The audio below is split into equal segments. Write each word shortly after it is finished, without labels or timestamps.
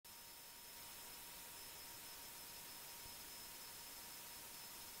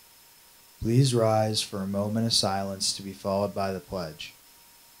Please rise for a moment of silence to be followed by the pledge.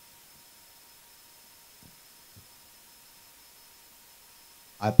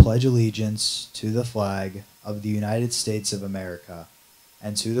 I pledge allegiance to the flag of the United States of America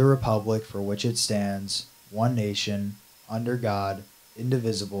and to the republic for which it stands, one nation, under God,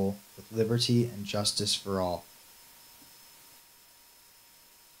 indivisible, with liberty and justice for all.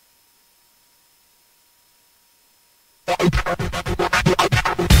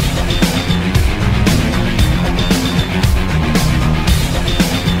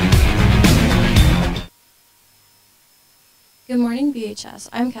 Good morning, BHS.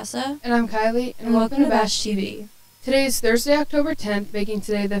 I'm Kessa. And I'm Kylie, and welcome to Bash TV. Today is Thursday, October 10th, making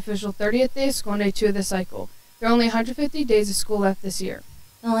today the official 30th day of school and day 2 of the cycle. There are only 150 days of school left this year.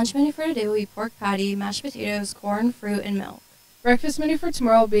 The lunch menu for today will be pork patty, mashed potatoes, corn, fruit, and milk. Breakfast menu for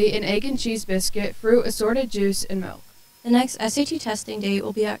tomorrow will be an egg and cheese biscuit, fruit, assorted juice, and milk. The next SAT testing date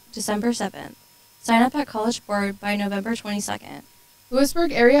will be December 7th. Sign up at College Board by November 22nd.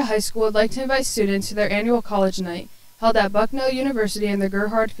 Lewisburg Area High School would like to invite students to their annual college night, held at Bucknell University in the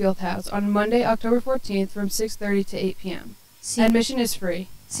Gerhard Fieldhouse on Monday, October 14th from 6:30 to 8 p.m. Admission is free.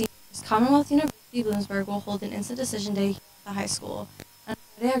 Commonwealth University Bloomsburg will hold an instant decision day at the high school on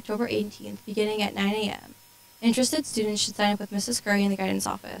Friday, October 18th, beginning at 9 a.m. Interested students should sign up with Mrs. Curry in the guidance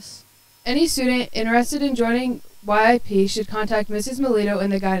office. Any student interested in joining YIP should contact Mrs. Melito in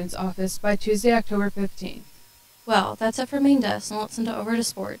the guidance office by Tuesday, October 15th. Well, that's it for main desk, and let's send it over to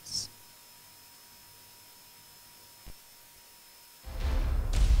sports.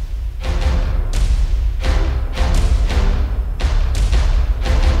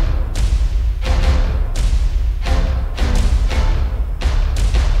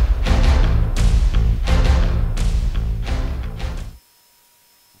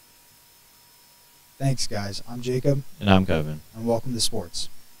 Thanks, guys. I'm Jacob. And I'm Kevin. And welcome to sports.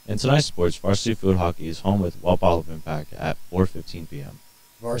 In tonight's sports, varsity field hockey is home with Walt Olive Impact at 4:15 p.m.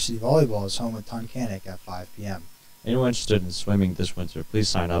 Varsity volleyball is home with Tunkhannock at 5 p.m. Anyone interested in swimming this winter, please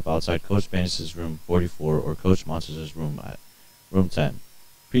sign up outside Coach Banis's room 44 or Coach Montes' room at room 10.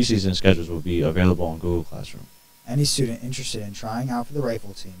 Preseason schedules will be available on Google Classroom. Any student interested in trying out for the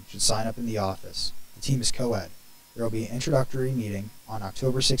rifle team should sign up in the office. The team is co-ed. There will be an introductory meeting on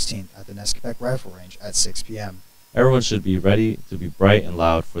October 16th at the Nescopec Rifle Range at 6 p.m. Everyone should be ready to be bright and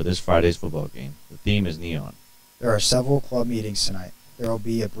loud for this Friday's football game. The theme is neon. There are several club meetings tonight. There will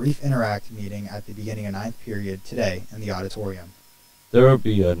be a brief interact meeting at the beginning of 9th period today in the auditorium. There will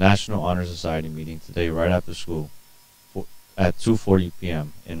be a National Honor Society meeting today right after school at 2:40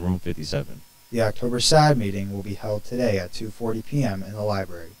 p.m. in room 57. The October SAD meeting will be held today at 2:40 p.m. in the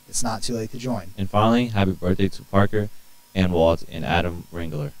library. It's not too late to join. And finally, happy birthday to Parker and Walt and Adam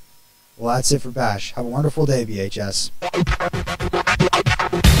Ringler. Well, that's it for Bash. Have a wonderful day, BHS.